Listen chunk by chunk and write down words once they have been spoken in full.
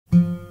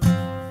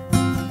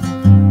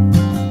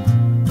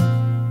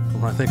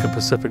I think of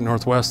Pacific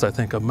Northwest, I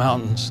think of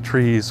mountains,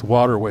 trees,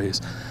 waterways,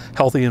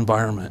 healthy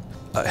environment.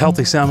 A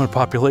healthy salmon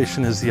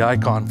population is the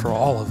icon for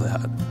all of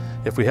that.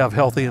 If we have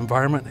healthy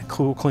environment,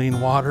 cool,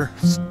 clean water,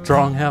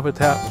 strong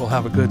habitat, we'll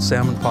have a good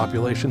salmon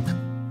population.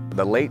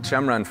 The late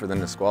chum run for the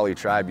Nisqually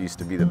tribe used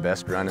to be the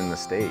best run in the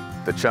state.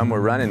 The chum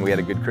were running, we had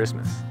a good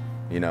Christmas,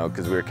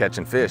 because we were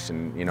catching fish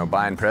and,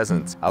 buying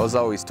presents. I was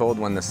always told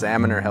when the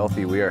salmon are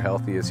healthy, we are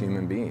healthy as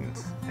human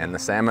beings. And the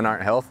salmon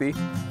aren't healthy,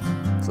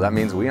 so that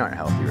means we aren't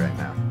healthy right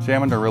now.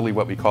 Salmon are really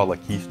what we call a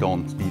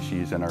keystone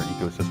species in our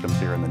ecosystems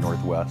here in the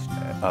Northwest.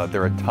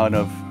 There are a ton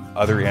of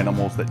other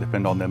animals that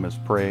depend on them as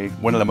prey.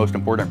 One of the most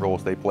important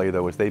roles they play,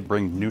 though, is they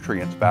bring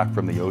nutrients back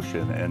from the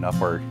ocean and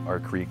up our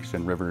creeks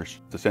and rivers.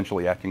 It's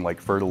essentially acting like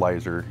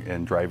fertilizer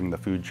and driving the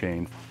food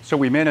chain. So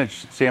we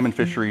manage salmon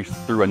fisheries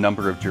through a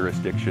number of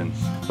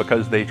jurisdictions.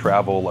 Because they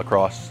travel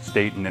across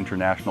state and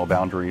international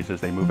boundaries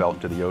as they move out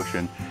into the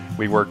ocean,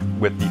 we work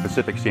with the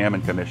Pacific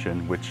Salmon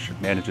Commission, which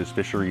manages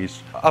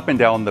fisheries up and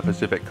down the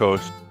Pacific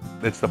coast.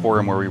 It's the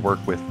forum where we work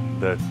with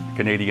the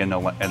Canadian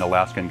and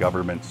Alaskan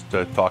governments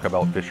to talk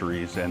about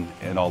fisheries in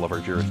all of our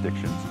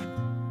jurisdictions.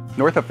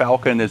 North of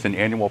Falcon is an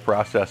annual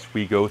process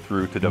we go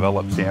through to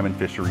develop salmon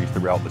fisheries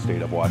throughout the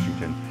state of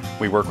Washington.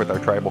 We work with our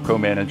tribal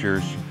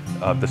co-managers,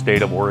 the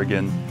state of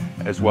Oregon,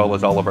 as well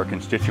as all of our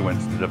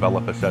constituents to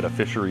develop a set of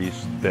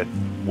fisheries that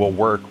will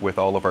work with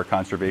all of our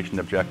conservation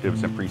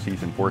objectives and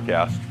pre-season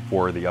forecasts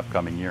for the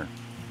upcoming year.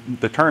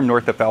 The term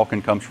north of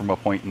Falcon comes from a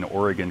point in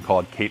Oregon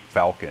called Cape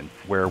Falcon,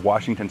 where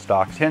Washington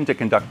stocks tend to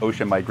conduct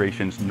ocean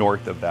migrations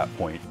north of that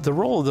point. The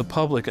role of the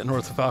public at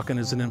North of Falcon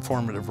is an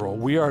informative role.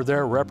 We are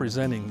there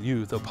representing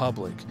you, the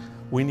public.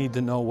 We need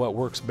to know what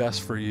works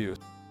best for you.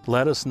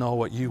 Let us know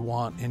what you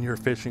want in your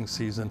fishing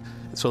season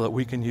so that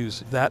we can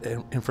use that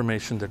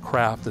information to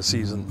craft the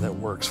season that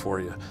works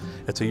for you.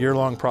 It's a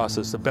year-long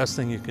process. The best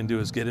thing you can do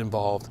is get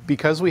involved.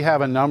 Because we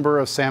have a number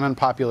of salmon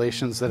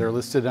populations that are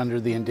listed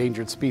under the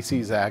Endangered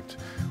Species Act,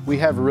 we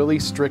have really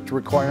strict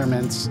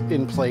requirements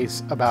in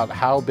place about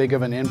how big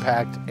of an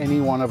impact any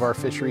one of our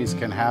fisheries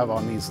can have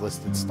on these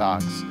listed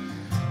stocks.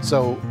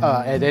 So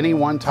at any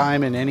one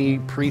time in any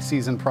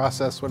pre-season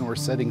process when we're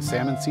setting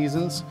salmon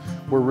seasons,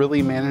 we're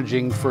really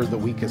managing for the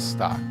weakest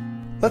stock.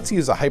 Let's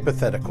use a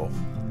hypothetical.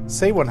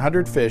 Say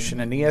 100 fish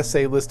in an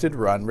ESA listed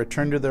run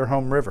return to their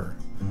home river.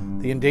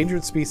 The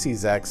Endangered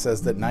Species Act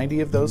says that 90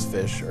 of those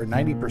fish, or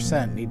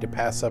 90%, need to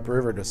pass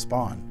upriver to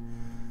spawn.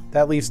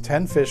 That leaves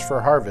 10 fish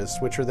for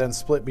harvest, which are then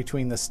split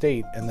between the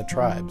state and the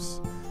tribes.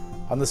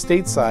 On the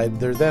state side,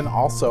 they're then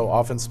also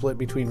often split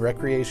between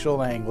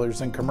recreational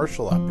anglers and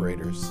commercial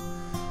operators.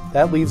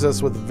 That leaves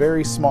us with a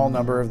very small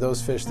number of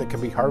those fish that can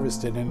be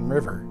harvested in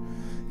river,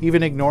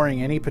 even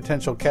ignoring any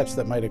potential catch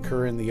that might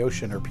occur in the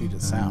ocean or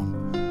Puget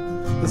Sound.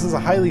 This is a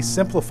highly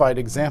simplified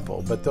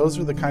example, but those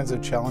are the kinds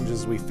of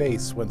challenges we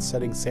face when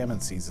setting salmon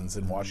seasons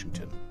in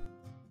Washington.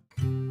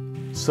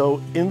 So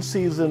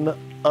in-season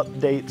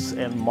updates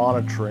and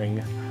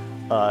monitoring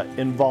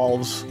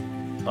involves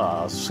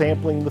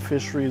sampling the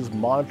fisheries,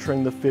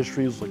 monitoring the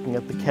fisheries, looking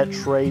at the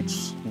catch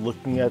rates,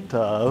 looking at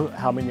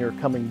how many are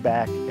coming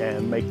back,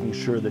 and making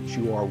sure that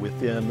you are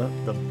within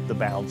the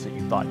bounds that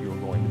you thought you were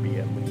going to be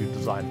in when you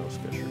designed those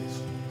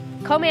fisheries.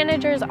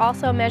 Co-managers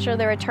also measure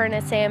the return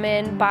of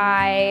salmon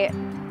by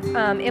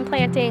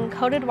implanting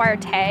coated wire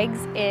tags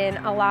in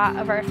a lot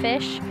of our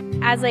fish.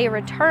 As they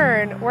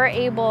return, we're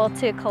able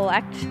to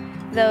collect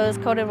those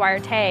coated wire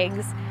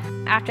tags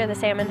after the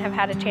salmon have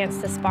had a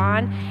chance to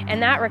spawn,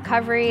 and that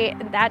recovery,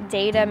 that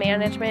data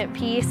management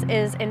piece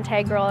is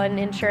integral in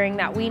ensuring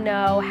that we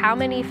know how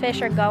many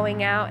fish are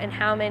going out and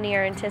how many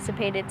are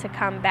anticipated to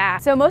come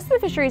back. So most of the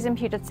fisheries in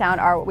Puget Sound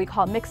are what we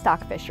call mixed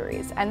stock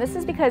fisheries, and this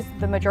is because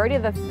the majority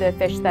of the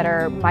fish that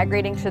are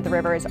migrating to the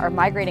rivers are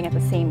migrating at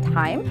the same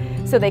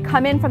time. So they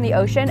come in from the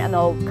ocean and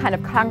they'll kind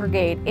of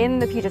congregate in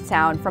the Puget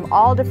Sound from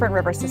all different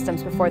river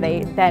systems before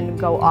they then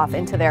go off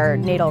into their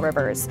natal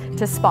rivers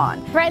to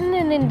spawn. Threatened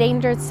and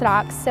endangered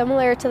stocks,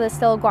 similar to the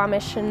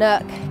Still-Squamish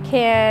Chinook,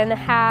 can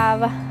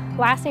have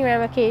lasting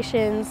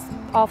ramifications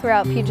all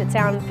throughout Puget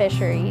Sound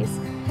fisheries.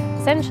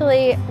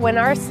 Essentially, when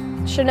our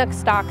Chinook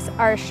stocks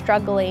are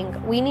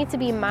struggling, we need to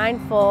be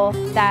mindful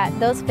that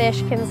those fish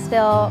can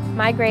still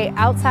migrate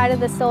outside of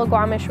the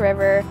Still-Squamish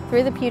River,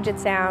 through the Puget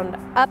Sound,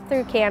 up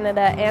through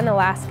Canada and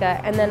Alaska,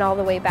 and then all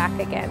the way back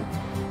again.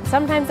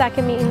 Sometimes that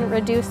can mean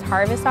reduced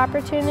harvest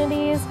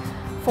opportunities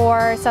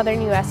for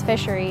southern U.S.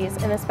 fisheries,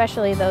 and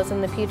especially those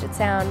in the Puget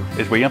Sound.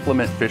 As we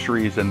implement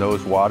fisheries in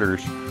those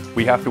waters,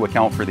 we have to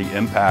account for the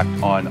impact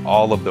on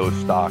all of those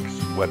stocks,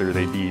 whether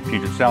they be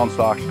Puget Sound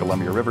stocks,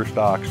 Columbia River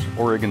stocks,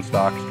 Oregon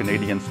stocks,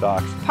 Canadian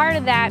stocks. Part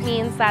of that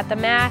means that the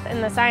math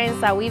and the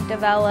science that we've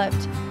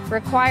developed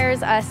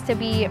requires us to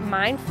be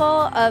mindful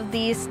of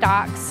these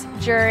stocks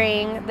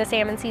during the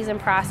salmon season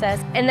process,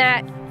 and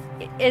that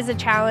is a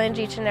challenge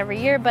each and every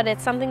year, but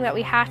it's something that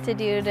we have to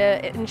do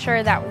to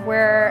ensure that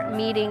we're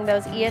meeting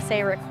those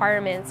ESA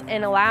requirements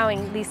and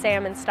allowing these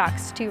salmon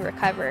stocks to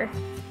recover.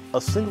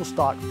 A single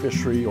stock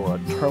fishery or a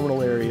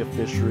terminal area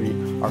fishery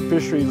are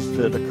fisheries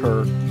that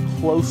occur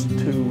close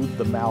to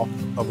the mouth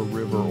of a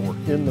river or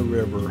in the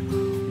river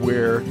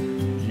where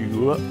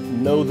you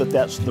know that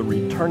that's the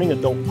returning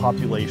adult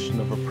population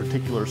of a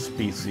particular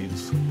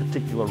species,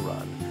 particular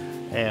run.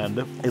 And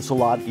it's a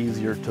lot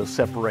easier to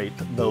separate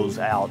those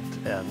out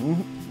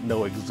and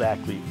know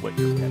exactly what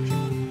you're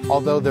catching.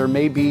 Although there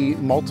may be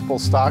multiple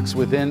stocks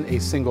within a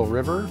single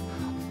river,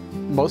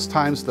 most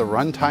times the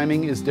run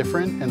timing is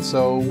different, and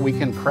so we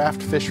can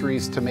craft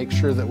fisheries to make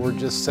sure that we're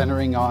just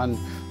centering on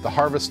the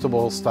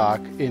harvestable stock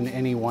in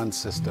any one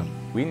system.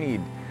 We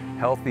need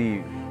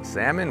healthy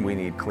salmon, we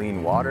need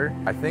clean water.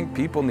 I think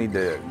people need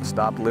to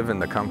stop living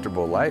the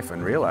comfortable life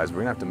and realize we're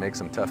gonna have to make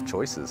some tough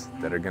choices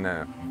that are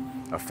gonna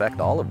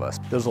affect all of us.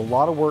 There's a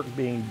lot of work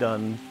being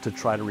done to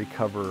try to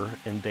recover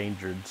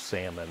endangered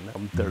salmon.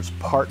 There's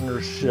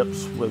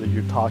partnerships, whether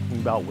you're talking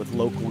about with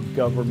local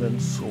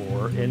governments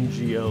or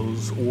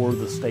NGOs or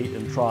the state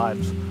and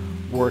tribes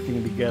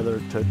working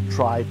together to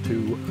try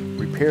to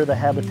repair the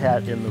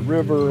habitat in the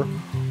river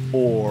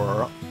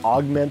or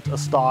augment a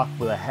stock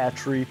with a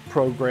hatchery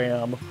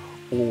program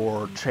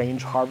or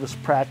change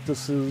harvest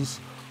practices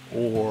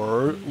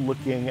or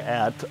looking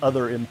at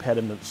other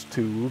impediments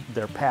to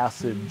their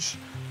passage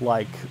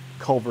like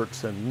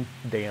culverts and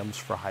dams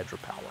for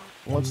hydropower.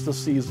 Once the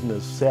season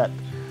is set,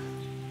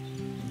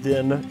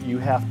 then you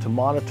have to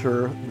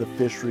monitor the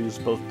fisheries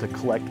both to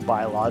collect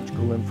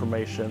biological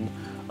information,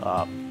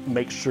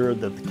 make sure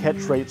that the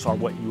catch rates are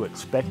what you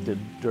expected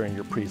during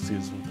your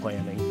pre-season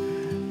planning,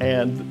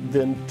 and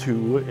then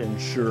to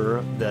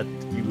ensure that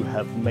you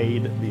have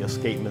made the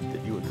escapement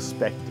that you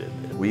expected.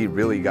 We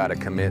really got to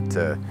commit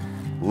to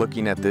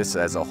looking at this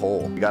as a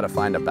whole. We got to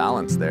find a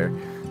balance there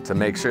to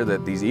make sure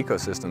that these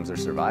ecosystems are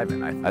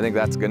surviving. I think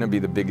that's going to be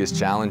the biggest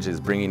challenge, is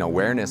bringing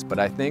awareness, but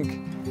I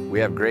think we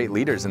have great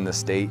leaders in the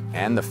state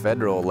and the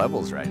federal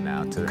levels right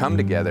now to come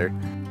together.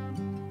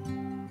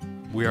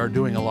 We are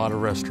doing a lot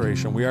of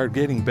restoration. We are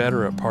getting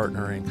better at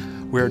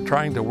partnering. We are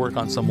trying to work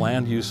on some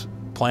land use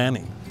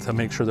planning to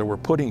make sure that we're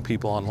putting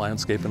people on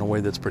landscape in a way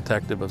that's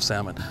protective of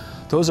salmon.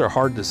 Those are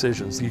hard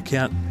decisions. You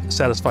can't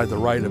satisfy the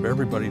right of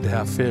everybody to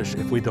have fish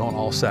if we don't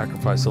all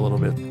sacrifice a little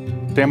bit.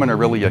 Salmon are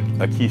really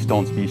a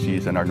keystone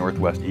species in our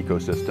Northwest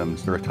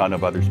ecosystems. There are a ton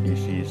of other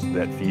species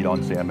that feed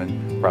on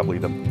salmon. Probably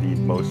the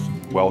most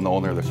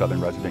well-known are the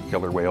southern resident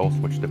killer whales,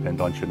 which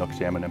depend on Chinook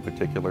salmon in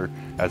particular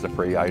as a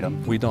prey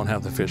item. We don't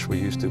have the fish we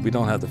used to. We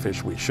don't have the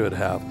fish we should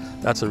have.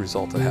 That's a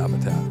result of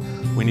habitat.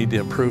 We need to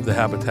improve the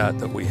habitat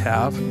that we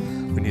have.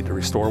 We need to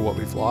restore what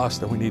we've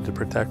lost, and we need to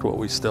protect what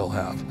we still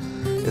have.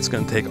 It's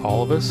going to take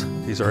all of us.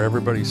 These are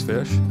everybody's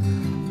fish.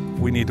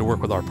 We need to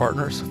work with our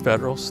partners,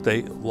 federal,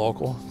 state,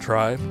 local,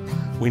 tribe.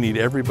 We need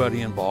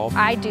everybody involved.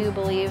 I do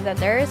believe that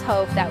there is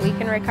hope that we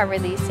can recover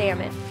these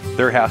salmon.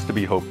 There has to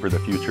be hope for the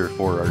future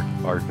for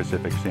our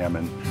Pacific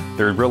salmon.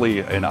 They're really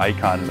an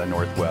icon in the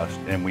Northwest,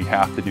 and we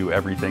have to do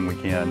everything we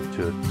can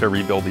to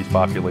rebuild these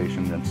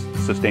populations and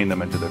sustain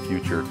them into the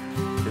future.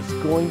 It's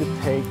going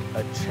to take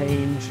a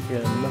change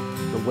in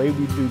the way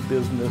we do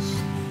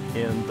business,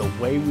 in the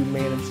way we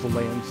manage the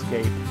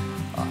landscape,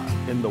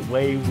 in the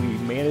way we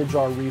manage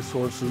our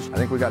resources. I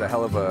think we got a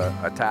hell of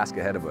a task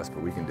ahead of us,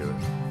 but we can do it.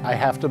 I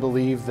have to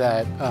believe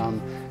that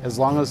as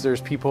long as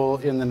there's people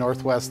in the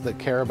Northwest that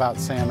care about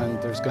salmon,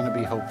 there's going to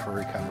be hope for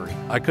recovery.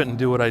 I couldn't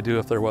do what I do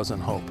if there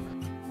wasn't hope.